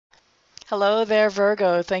Hello there,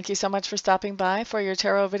 Virgo. Thank you so much for stopping by for your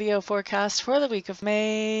tarot video forecast for the week of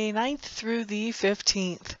May 9th through the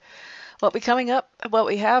 15th. What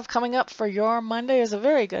we have coming up for your Monday is a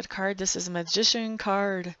very good card. This is a Magician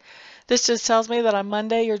card. This just tells me that on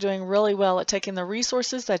Monday you're doing really well at taking the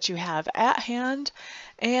resources that you have at hand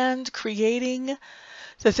and creating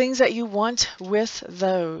the things that you want with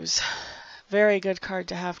those. Very good card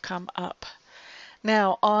to have come up.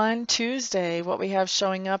 Now, on Tuesday, what we have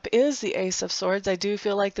showing up is the Ace of Swords. I do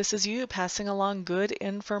feel like this is you passing along good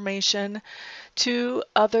information to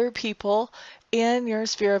other people in your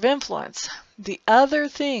sphere of influence. The other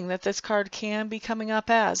thing that this card can be coming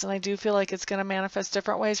up as, and I do feel like it's going to manifest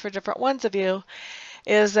different ways for different ones of you,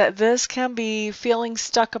 is that this can be feeling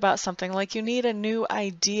stuck about something, like you need a new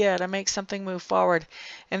idea to make something move forward,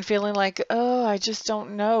 and feeling like, oh, I just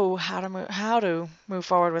don't know how to move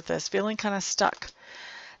forward with this, feeling kind of stuck.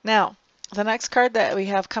 Now, the next card that we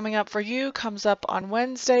have coming up for you comes up on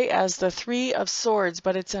Wednesday as the Three of Swords,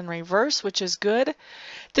 but it's in reverse, which is good.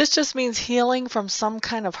 This just means healing from some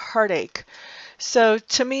kind of heartache. So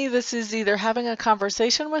to me, this is either having a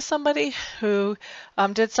conversation with somebody who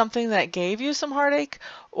did something that gave you some heartache,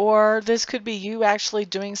 or this could be you actually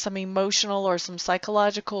doing some emotional or some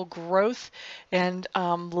psychological growth and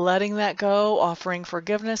letting that go, offering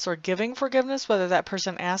forgiveness or giving forgiveness, whether that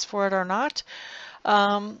person asked for it or not.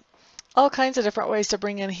 All kinds of different ways to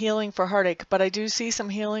bring in healing for heartache, but I do see some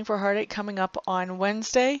healing for heartache coming up on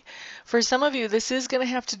Wednesday. For some of you, this is going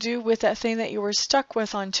to have to do with that thing that you were stuck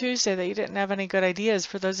with on Tuesday that you didn't have any good ideas.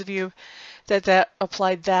 For those of you that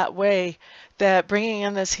applied that way, that bringing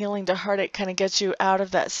in this healing to heartache kind of gets you out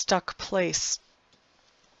of that stuck place.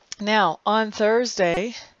 Now, on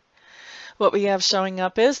Thursday, what we have showing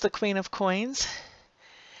up is the Queen of Coins.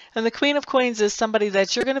 And the Queen of Coins is somebody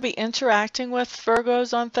that you're going to be interacting with,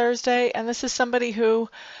 Virgos, on Thursday. And this is somebody who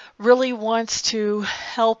really wants to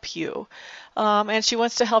help you. And she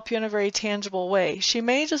wants to help you in a very tangible way. She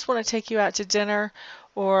may just want to take you out to dinner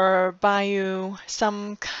or buy you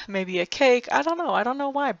maybe a cake. I don't know. I don't know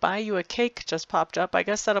why. Buy you a cake just popped up. I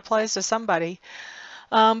guess that applies to somebody.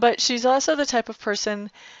 But she's also the type of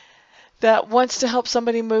person that wants to help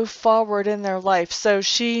somebody move forward in their life. So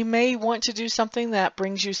she may want to do something that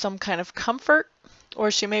brings you some kind of comfort,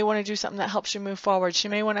 or she may want to do something that helps you move forward. She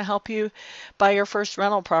may want to help you buy your first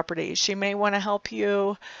rental property. She may want to help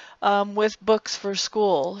you with books for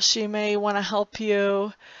school. She may want to help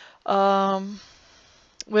you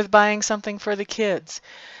with buying something for the kids.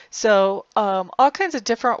 So all kinds of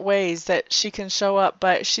different ways that she can show up,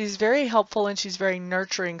 but she's very helpful and she's very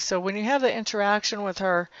nurturing. So when you have the interaction with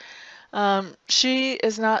her, she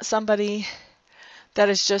is not somebody that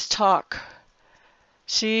is just talk.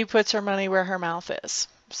 She puts her money where her mouth is.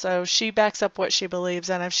 So she backs up what she believes,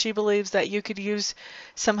 and if she believes that you could use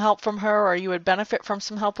some help from her, or you would benefit from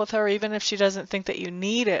some help with her, even if she doesn't think that you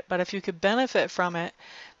need it, but if you could benefit from it,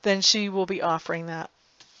 then she will be offering that.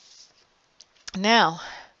 Now,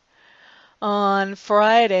 on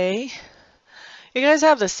Friday, you guys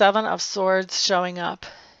have the Seven of Swords showing up.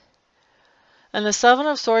 And the Seven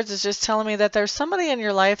of Swords is just telling me that there's somebody in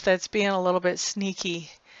your life that's being a little bit sneaky.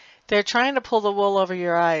 They're trying to pull the wool over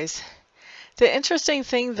your eyes. The interesting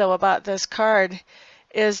thing, though, about this card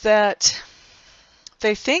is that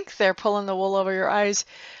they think they're pulling the wool over your eyes,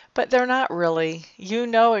 but they're not really. You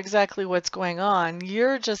know exactly what's going on.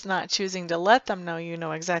 You're just not choosing to let them know you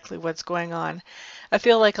know exactly what's going on. I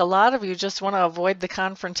feel like a lot of you just want to avoid the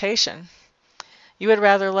confrontation. You would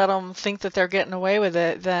rather let them think that they're getting away with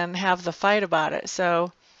it than have the fight about it.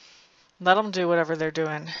 So let them do whatever they're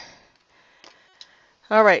doing.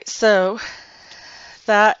 All right, so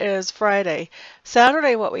that is Friday.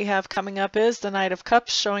 Saturday, what we have coming up is the Knight of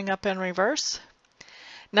Cups showing up in reverse.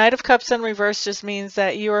 Knight of Cups in reverse just means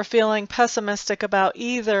that you are feeling pessimistic about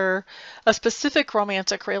either a specific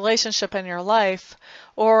romantic relationship in your life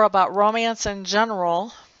or about romance in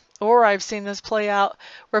general. Or I've seen this play out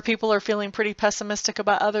where people are feeling pretty pessimistic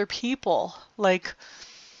about other people, like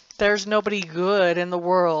there's nobody good in the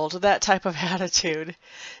world, that type of attitude.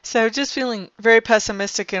 So just feeling very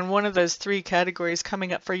pessimistic in one of those three categories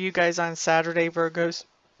coming up for you guys on Saturday, Virgos.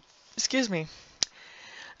 Excuse me.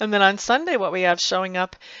 And then on Sunday, what we have showing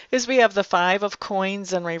up is we have the Five of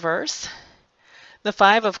Coins in reverse. The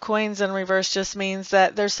Five of Coins in reverse just means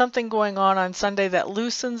that there's something going on Sunday that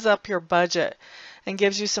loosens up your budget and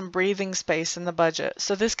gives you some breathing space in the budget.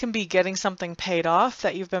 So this can be getting something paid off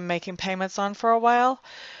that you've been making payments on for a while.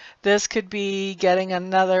 This could be getting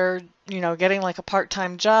another, getting like a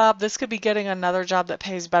part-time job. This could be getting another job that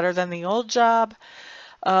pays better than the old job.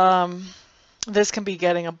 This can be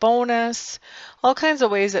getting a bonus, all kinds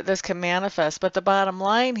of ways that this can manifest. But the bottom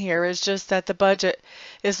line here is just that the budget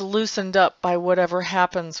is loosened up by whatever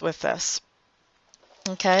happens with this.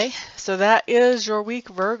 Okay, so that is your week,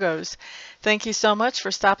 Virgos. Thank you so much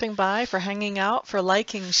for stopping by, for hanging out, for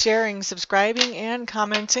liking, sharing, subscribing, and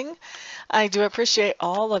commenting. I do appreciate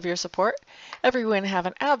all of your support. Everyone have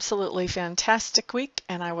an absolutely fantastic week,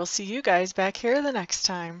 and I will see you guys back here the next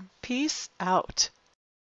time. Peace out.